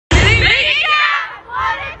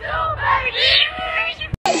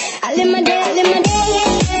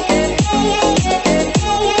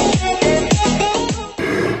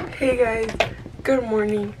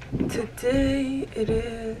morning. Today it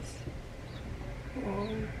is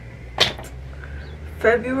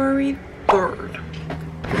February 3rd.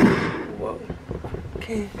 Whoa.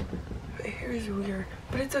 Okay, my hair is weird,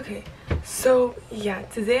 but it's okay. So yeah,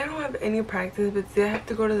 today I don't have any practice, but today I have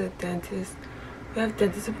to go to the dentist. We have a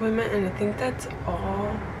dentist appointment, and I think that's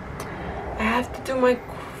all. I have to do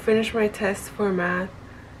finish my test for math.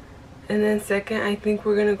 And then second, I think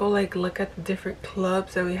we're gonna go like look at the different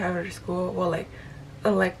clubs that we have at our school. Well, like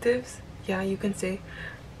electives, yeah, you can say.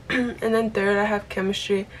 And then third, I have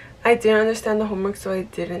chemistry. I didn't understand the homework, so I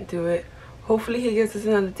didn't do it. Hopefully he gives us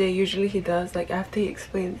another day. Usually he does, like after he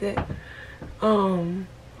explains it. And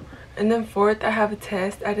then fourth, I have a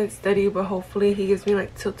test. I didn't study, but hopefully he gives me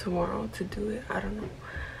like till tomorrow to do it. I don't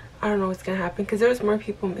know what's gonna happen, because there's more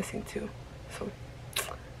people missing too, so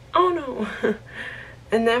I don't know.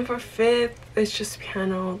 And then for fifth, it's just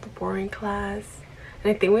piano, the boring class.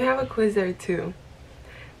 And I think we have a quiz there too.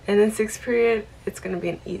 And then sixth period, it's gonna be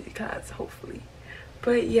an easy class, hopefully.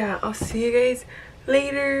 But yeah, I'll see you guys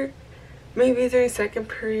later. Maybe during second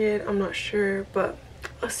period, I'm not sure, but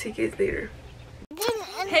I'll see you guys later.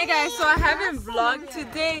 Hey guys, so I haven't vlogged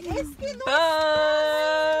today,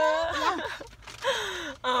 but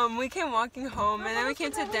we came walking home, and then we came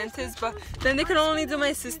to the dentist, but then they could only do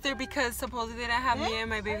my sister because supposedly they have me and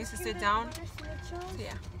my baby sister down. So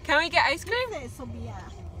yeah. Can we get ice cream?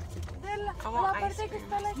 I want ice cream.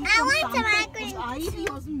 I want some ice cream. Ay,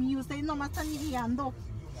 Dios mío, ustedes nomás están guiando.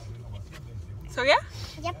 So yeah?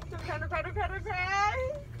 Yep.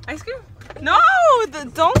 Ice cream? No!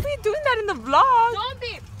 Don't be doing that in the vlog. Don't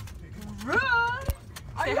be Rude.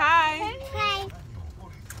 Say hi. Bye.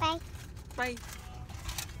 Bye. Bye.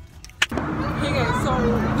 Hey guys, so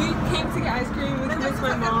we came to get ice cream. We convinced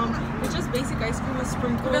my mom. It's just basic ice cream with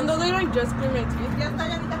sprinkles. Even though they like just clean my teeth.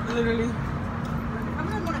 Literally.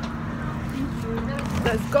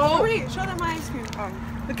 Let's go. Oh, wait, show them my ice cream.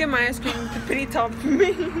 Look at my ice cream. It's pretty top for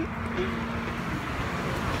me.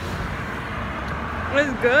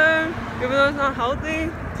 It's good, even though it's not healthy.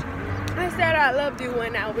 I said I loved you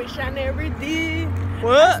when I wish I never did.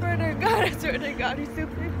 What? I swear to God, you're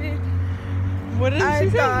stupid bitch. What did she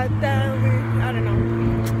say? I thought that I don't know.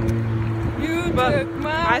 You took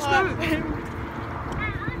my ice cream.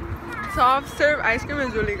 Soft serve ice cream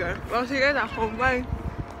is really good. Well, see you guys at home. Bye.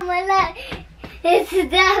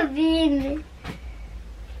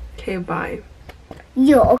 Okay, bye.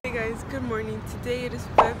 Yo. Hey guys, good morning. Today it is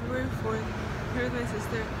February 4th. Here with my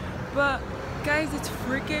sister. But guys, it's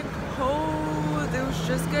freaking cold. It was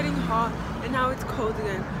just getting hot, and now it's cold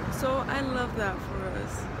again. So I love that for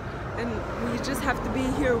us. And we just have to be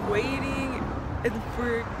here waiting. It's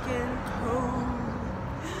freaking cold,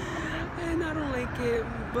 and I don't like it.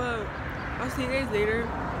 But I'll see you guys later.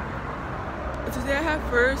 Today I have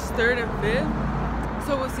first, third, and fifth.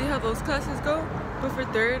 So we'll see how those classes go. But for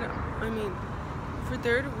third,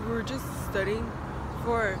 we're just studying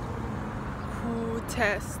for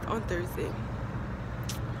test on Thursday.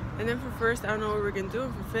 And then for first, I don't know what we're gonna do.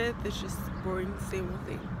 And for fifth, it's just boring, same old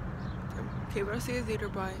thing. Okay, but I'll see you guys later.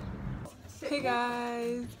 Bye. Hey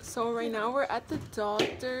guys, so right now we're at the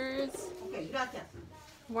doctor's.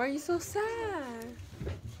 Why are you so sad?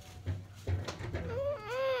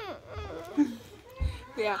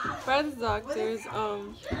 Yeah, we're at the doctor's.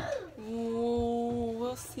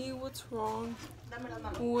 We'll see what's wrong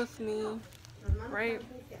with me, right?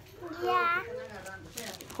 Yeah.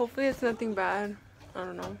 Hopefully it's nothing bad. I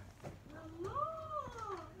don't know.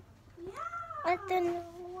 I don't know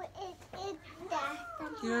who it is.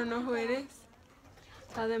 You don't know who it is?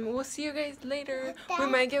 Tell them. We'll see you guys later. We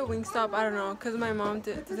might get Wingstop. I don't know, because my mom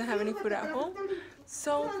doesn't have any food at home.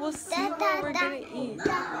 So we'll see what we're gonna eat.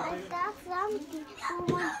 Something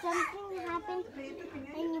happened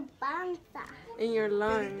in your panza. In your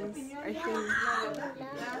lungs, I think.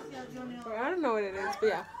 Or I don't know what it is, but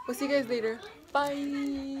yeah. We'll see you guys later. Bye.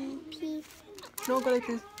 Peace. No, go like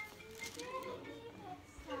this.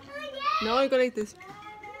 No, I go like this.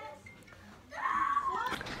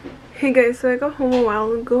 Hey guys, so I got home a while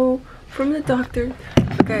ago from the doctor.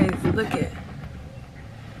 Guys, look it.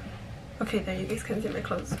 Okay, there, you guys can see my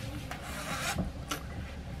clothes.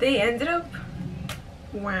 They ended up,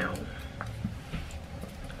 wow.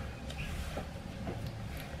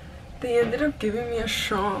 They ended up giving me a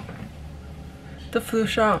shot. The flu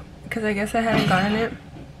shot, because I guess I hadn't gotten it.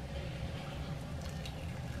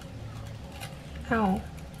 Ow.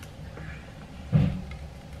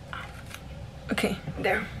 Okay,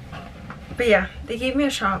 there. But yeah, they gave me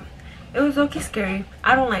a shot. It was okay scary.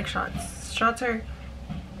 I don't like shots. Shots are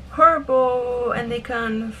horrible, and they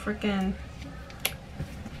can freaking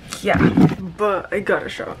yeah, but I got a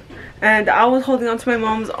shot. And I was holding on to my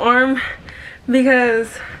mom's arm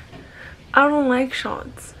because I don't like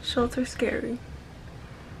shots. Shots are scary.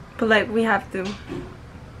 But like, we have to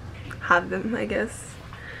have them, I guess.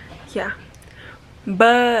 Yeah.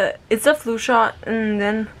 But it's a flu shot, and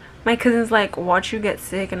then my cousin's like, watch you get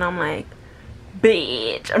sick, and I'm like,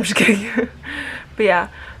 bitch. I'm just kidding. But yeah,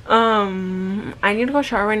 I need to go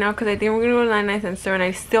shower right now because I think we're gonna go to the 99-cent store, and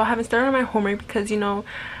I still haven't started on my homework because, you know,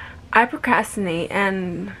 I procrastinate,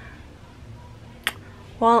 and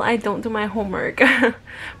well, I don't do my homework.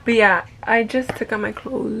 But yeah, I just took out my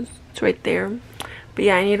clothes. It's right there. But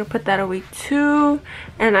yeah, I need to put that away too,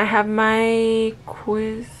 and I have my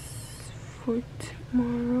quiz for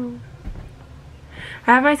tomorrow.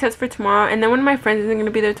 I have my test for tomorrow, and then one of my friends isn't gonna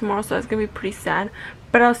be there tomorrow, so that's gonna be pretty sad.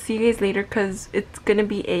 But I'll see you guys later because it's gonna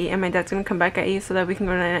be 8 and my dad's gonna come back at 8 so that we can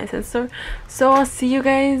go to the 99-cent store. So I'll see you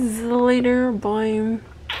guys later. Bye.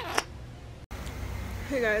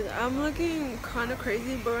 Hey guys, I'm looking kind of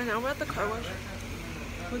crazy, but right now we're at the car wash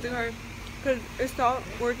with the car because it stopped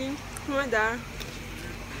working for my dad.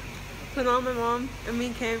 So now my mom and me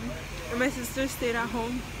came, and my sister stayed at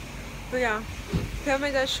home. But yeah, we have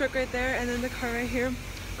my dad's truck right there, and then the car right here.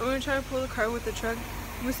 I'm gonna try to pull the car with the truck.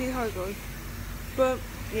 We'll see how it goes. But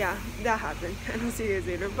yeah, that happened, and I'll see you guys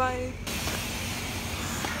later. Bye.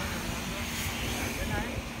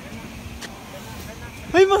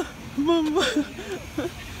 Hey, mama.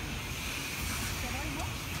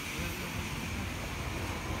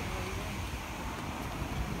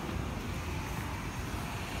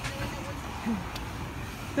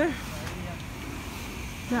 There.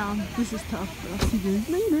 Down. This is tough. I'll see you guys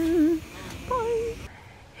later. Bye.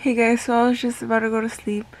 Hey guys, so I was just about to go to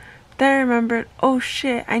sleep. Then I remembered, oh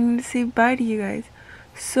shit, I need to say bye to you guys.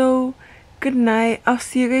 So, good night. I'll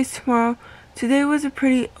see you guys tomorrow. Today was a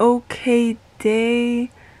pretty okay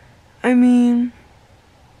day. I mean,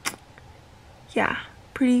 yeah,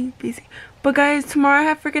 pretty busy. But guys, tomorrow I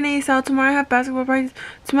have freaking ASL. Tomorrow I have basketball practice.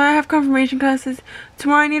 Tomorrow I have confirmation classes.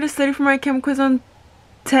 Tomorrow I need to study for my chem quiz on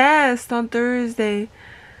test on Thursday.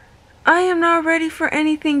 I am not ready for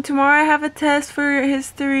anything. Tomorrow I have a test for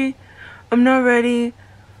history. I'm not ready.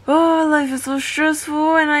 Oh, life is so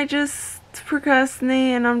stressful, and I just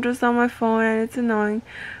procrastinate, and I'm just on my phone, and it's annoying.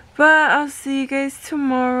 But I'll see you guys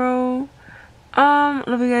tomorrow.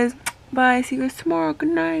 Love you guys. Bye. See you guys tomorrow. Good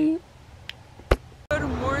night. Good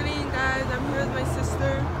morning, guys. I'm here with my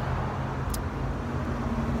sister.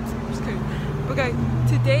 Just kidding. But guys,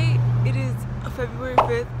 today it is February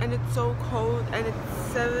 5th, and it's so cold, and it's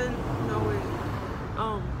 7. No wait.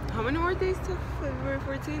 How many more days to February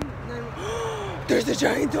 14th? 9. There's a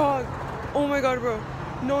giant dog. Oh my god, bro.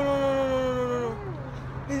 No.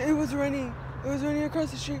 It was running. It was running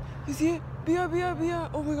across the street. You see it? Bia.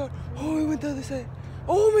 Oh my god. Oh, it went the other side.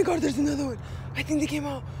 Oh my god, there's another one. I think they came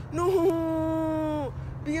out. No.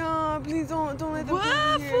 Bia, please don't let them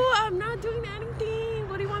come here. Fool? I'm not doing anything.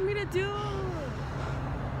 What do you want me to do?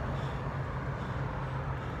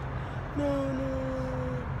 No.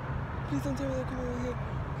 Please don't tell me they're coming over here.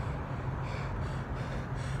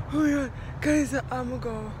 Oh my god. Guys, I'm gonna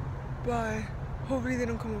go. Bye. Hopefully they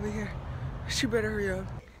don't come over here. She better hurry up.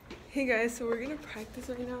 Hey guys, so we're gonna practice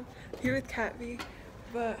right now here with Katby,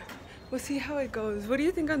 but we'll see how it goes. What do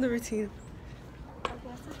you think on the routine? I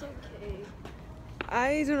guess it's okay.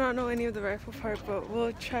 I do not know any of the rifle part, but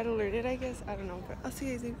we'll try to learn it, I guess. I don't know, but I'll see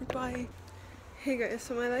you guys later. Bye. Hey guys,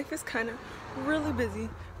 so my life is kind of really busy,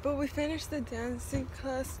 but we finished the dancing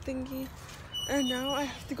class thingy, and now I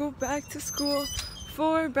have to go back to school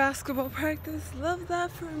for basketball practice. Love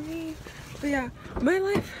that for me. But yeah, my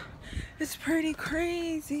life is pretty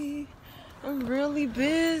crazy. I'm really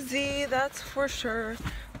busy, that's for sure.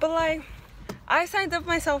 But like, I signed up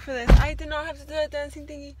myself for this. I did not have to do that dancing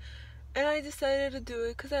thingy, and I decided to do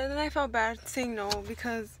it because then I felt bad saying no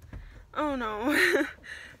because I don't know.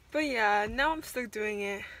 But yeah, now I'm stuck doing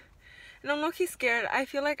it, and I'm low-key scared. I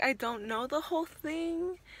feel like I don't know the whole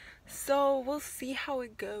thing, so we'll see how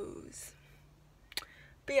it goes.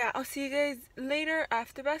 But yeah, I'll see you guys later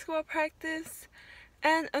after basketball practice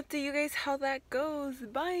and update you guys how that goes.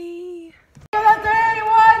 Bye. 1, 2, 3.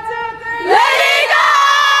 Let it go!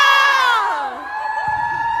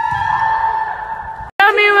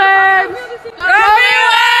 Gummy worms!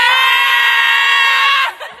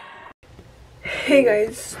 Hey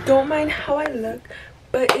guys, don't mind how I look,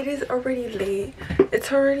 but it is already late.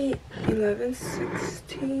 It's already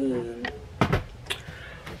 11:16.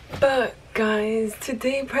 But guys,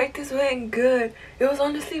 today practice went good. It was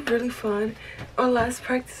honestly really fun. Our last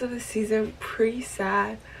practice of the season, pretty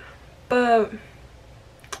sad, but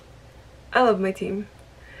I love my team.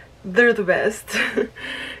 They're the best.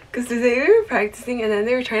 because today we were practicing and then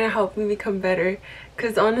they were trying to help me become better,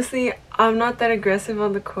 because honestly I'm not that aggressive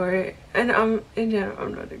on the court, and I'm in general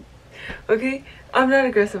I'm not okay, I'm not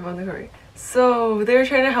aggressive on the court. So they were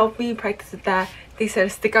trying to help me practice with that. They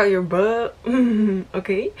said stick out your butt.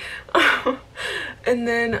 Okay. And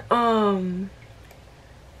then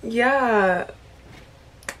yeah,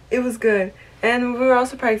 it was good. And we were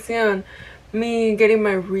also practicing on me getting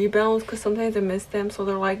my rebounds, because sometimes I miss them, so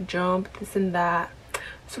they're like jump, this and that.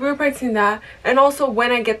 So we were practicing that. And also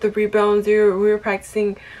when I get the rebounds, we were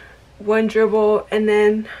practicing one dribble and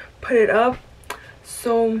then put it up.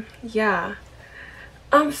 So yeah,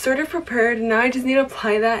 I'm sort of prepared. Now I just need to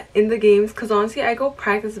apply that in the games, because honestly I go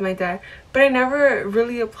practice with my dad, but I never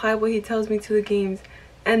really apply what he tells me to the games,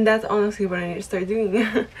 and that's honestly what I need to start doing.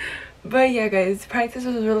 But yeah guys, practice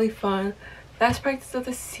was really fun. Last practice of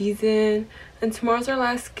the season, and tomorrow's our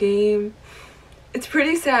last game. It's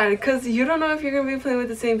pretty sad because you don't know if you're gonna be playing with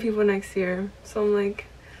the same people next year, so I'm like,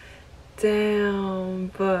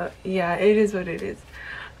 damn. But yeah, it is what it is.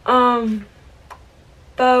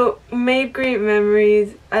 But made great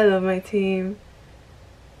memories. I love my team.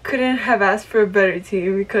 Couldn't have asked for a better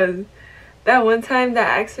team, because that one time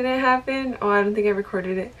that accident happened, oh, I don't think I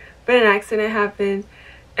recorded it, but an accident happened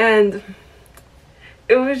and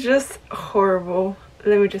it was just horrible.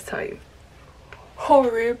 Let me just tell you,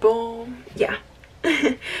 horrible. Yeah.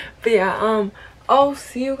 But yeah, I'll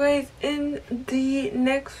see you guys in the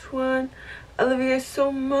next one. I love you guys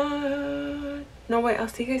so much. No wait, I'll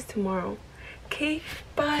see you guys tomorrow. Okay,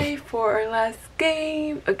 bye for our last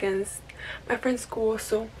game against my friend's school.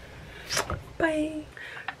 So bye.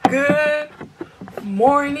 Good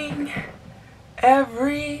morning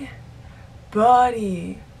everybody.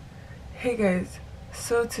 Hey guys,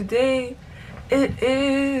 so today it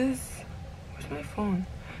is, where's my phone,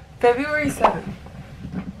 February 7th.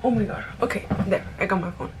 Oh my god. Okay, there, I got my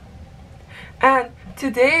phone. And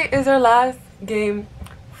today is our last game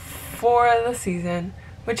for the season,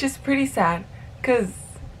 which is pretty sad because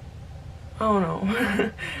I don't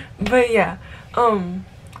know. But yeah,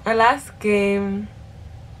 our last game,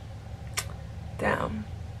 damn,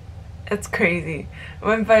 it's crazy, it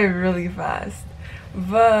went by really fast.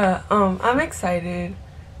 But I'm excited.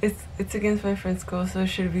 It's against my friend's school, so it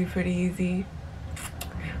should be pretty easy,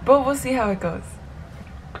 but we'll see how it goes.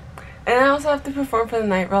 And I also have to perform for the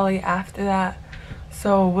night rally after that,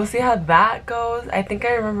 so we'll see how that goes. I think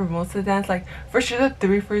I remember most of the dance, like for sure the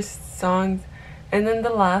 3 first songs, and then the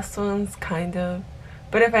last ones kind of,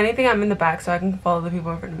 but if anything I'm in the back so I can follow the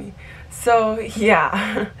people in front of me. So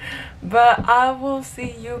yeah. But I will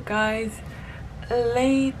see you guys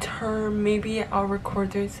later. Maybe I'll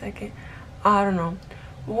record 30 seconds, I don't know,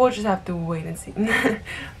 we'll just have to wait and see.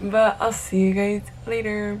 But I'll see you guys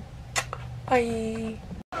later. Bye.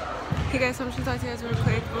 Hey guys, so I'm just gonna talk to you guys real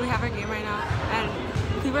quick. We have our game right now and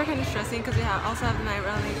people are kind of stressing because we also have the night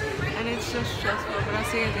rally and it's just stressful, but I'll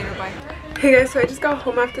see you guys later. Bye. Hey guys, so I just got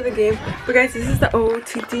home after the game, but guys, this is the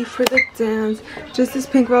OOTD for the dance. Just this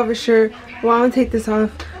pink velvet shirt, well, I'm gonna take this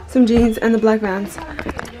off, some jeans and the black Vans.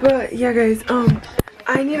 But yeah guys,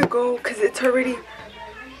 I need to go because it's already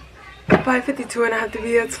 5:52 and I have to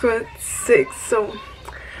be at school at 6, so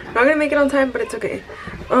I'm not gonna make it on time, but it's okay.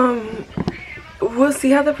 We'll see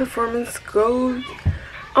how the performance goes.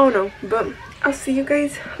 Oh no, but I'll see you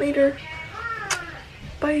guys later.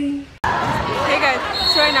 Bye. Hey guys,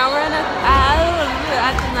 so right now we're at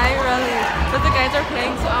the night rally, but the guys are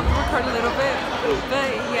playing, so I'm gonna record a little bit. But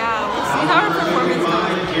yeah, we'll see how our performance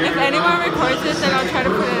goes. If anyone records it, then I'll try to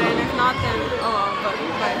put it in. If not, then oh well. But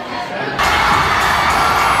bye.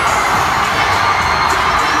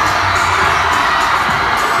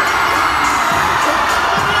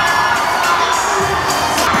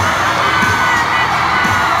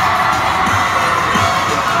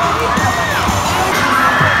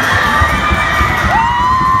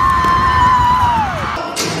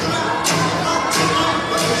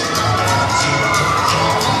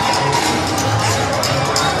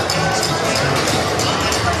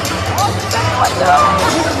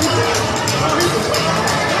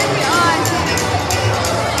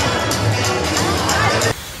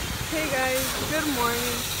 Hey guys, good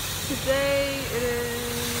morning. Today it is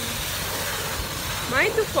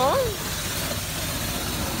 9 to 12?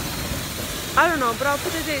 I don't know, but I'll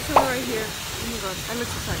put the date somewhere right here. Oh my god, I look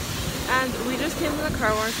so tired. And we just came to the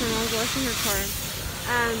car wash and I was washing her car.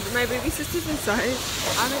 And my baby sister's inside.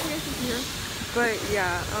 I don't know if you guys can see her. But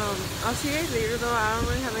yeah, I'll see you guys later though. I don't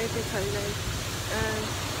really have anything to tell you guys. And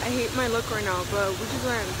I hate my look right now, but which is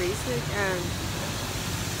why I'm basic and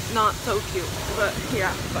not so cute. But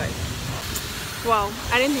yeah, bye. Wow,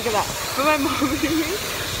 I didn't think of that. But my mom made me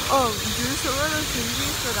Do you show her the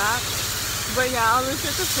thingy for that? But yeah, I'll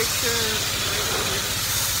insert the picture right here.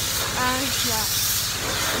 And yeah.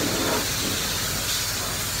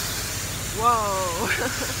 Whoa.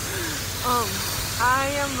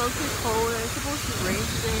 I am low-key cold. It's supposed to rain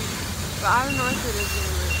today, but I don't know if it is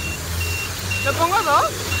gonna rain. ¿Le pongo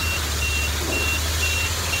dos?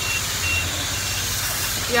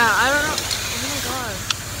 Yeah, I don't know. Oh my god.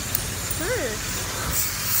 Hurt.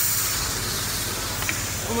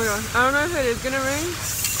 Oh my god. I don't know if it is gonna rain,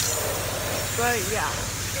 but yeah.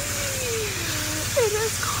 It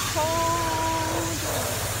is cold.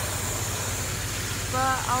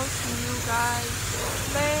 But I'll see you guys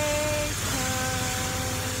later.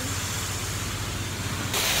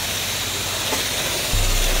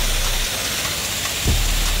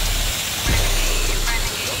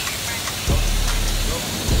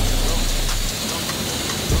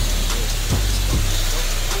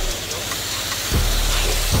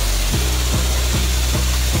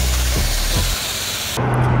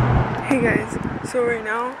 Hey guys, so right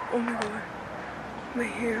now, oh my god, my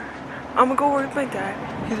hair. I'm gonna go work with my dad.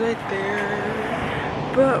 He's right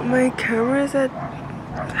there. But my camera is at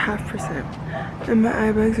 0.5% and my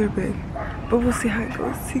eye bags are big. But we'll see how it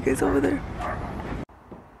goes. See you guys over there.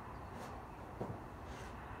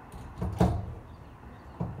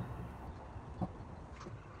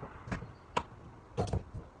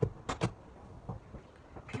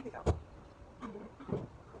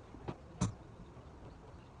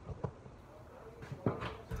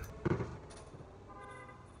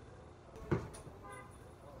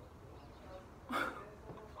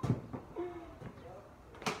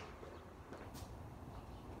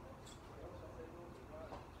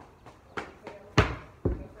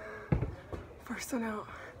 First one out,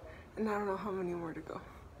 and I don't know how many more to go.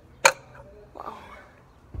 Wow.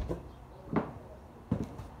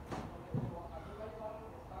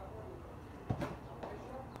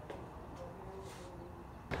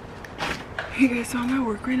 Hey guys, so I'm at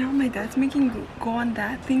work right now. My dad's making go on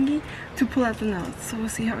that thingy to pull out the nails, so we'll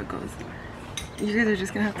see how it goes. You guys are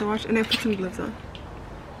just gonna have to watch, and I put some gloves on.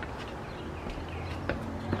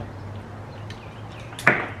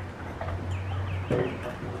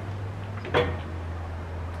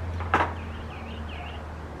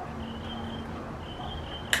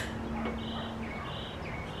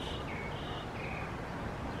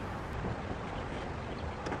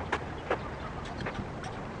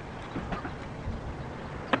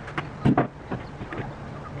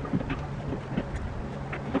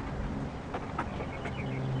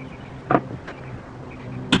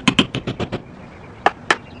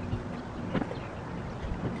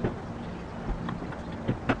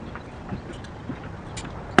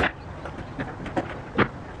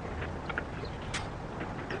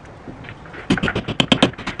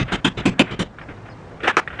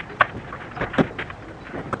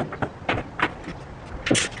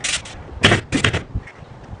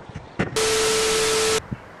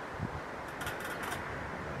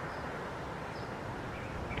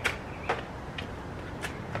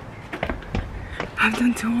 I've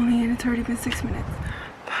done 2 only and it's already been 6 minutes.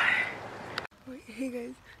 Bye. Wait, hey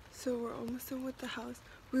guys, so we're almost done with the house.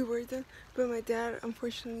 We were done, but my dad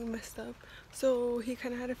unfortunately messed up. So he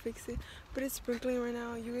kind of had to fix it. But it's sprinkling right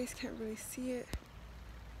now. You guys can't really see it.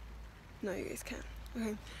 No, you guys can't.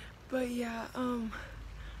 Okay. But yeah,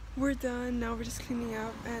 we're done. Now we're just cleaning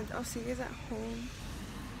up and I'll see you guys at home.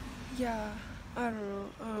 Yeah, I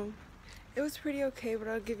don't know. It was pretty okay, but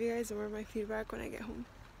I'll give you guys more of my feedback when I get home.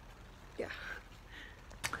 Yeah.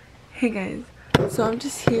 Hey guys, so I'm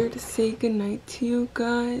just here to say goodnight to you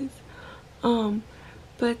guys.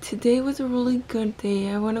 But today was a really good day.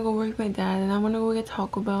 I want to go work with my dad and I want to go get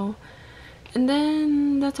Taco Bell. And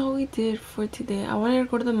then that's all we did for today. I wanted to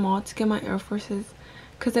go to the mall to get my Air Forces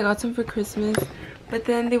because I got some for Christmas, but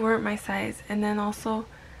then they weren't my size, and then also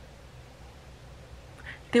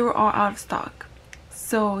they were all out of stock.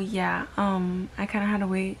 So yeah, I kind of had to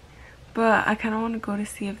wait, but I kind of want to go to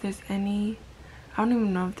see if there's any. I don't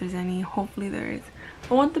even know if there's any. Hopefully there is.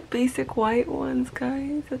 I want the basic white ones,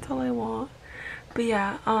 guys. That's all I want. But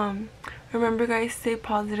yeah, remember guys, stay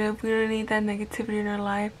positive. We don't need that negativity in our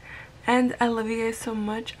life. And I love you guys so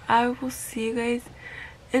much. I will see you guys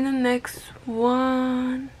in the next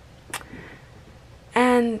one.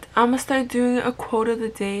 And I'm gonna start doing a quote of the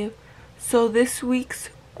day. So this week's,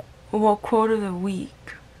 well, quote of the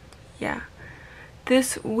week. Yeah.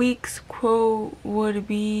 This week's quote would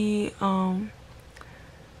be,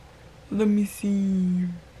 let me see.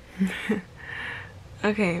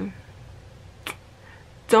 Okay.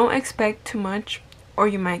 Don't expect too much or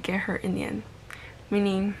you might get hurt in the end.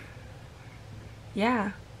 Meaning,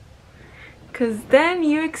 yeah. Because then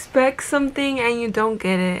you expect something and you don't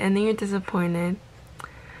get it, and then you're disappointed.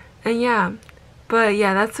 And yeah, but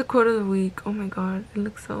yeah, that's the quote of the week. Oh my god, it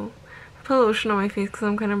looks so... I put lotion on my face because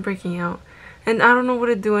I'm kind of breaking out. And I don't know what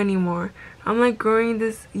to do anymore. I'm like growing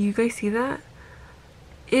this... You guys see that?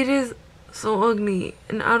 It is so ugly.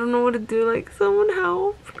 And I don't know what to do. Like, someone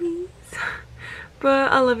help, please.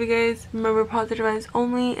 But I love you guys. Remember, positive vibes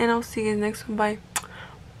only. And I'll see you guys next one. Bye.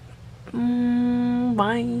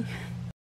 Bye.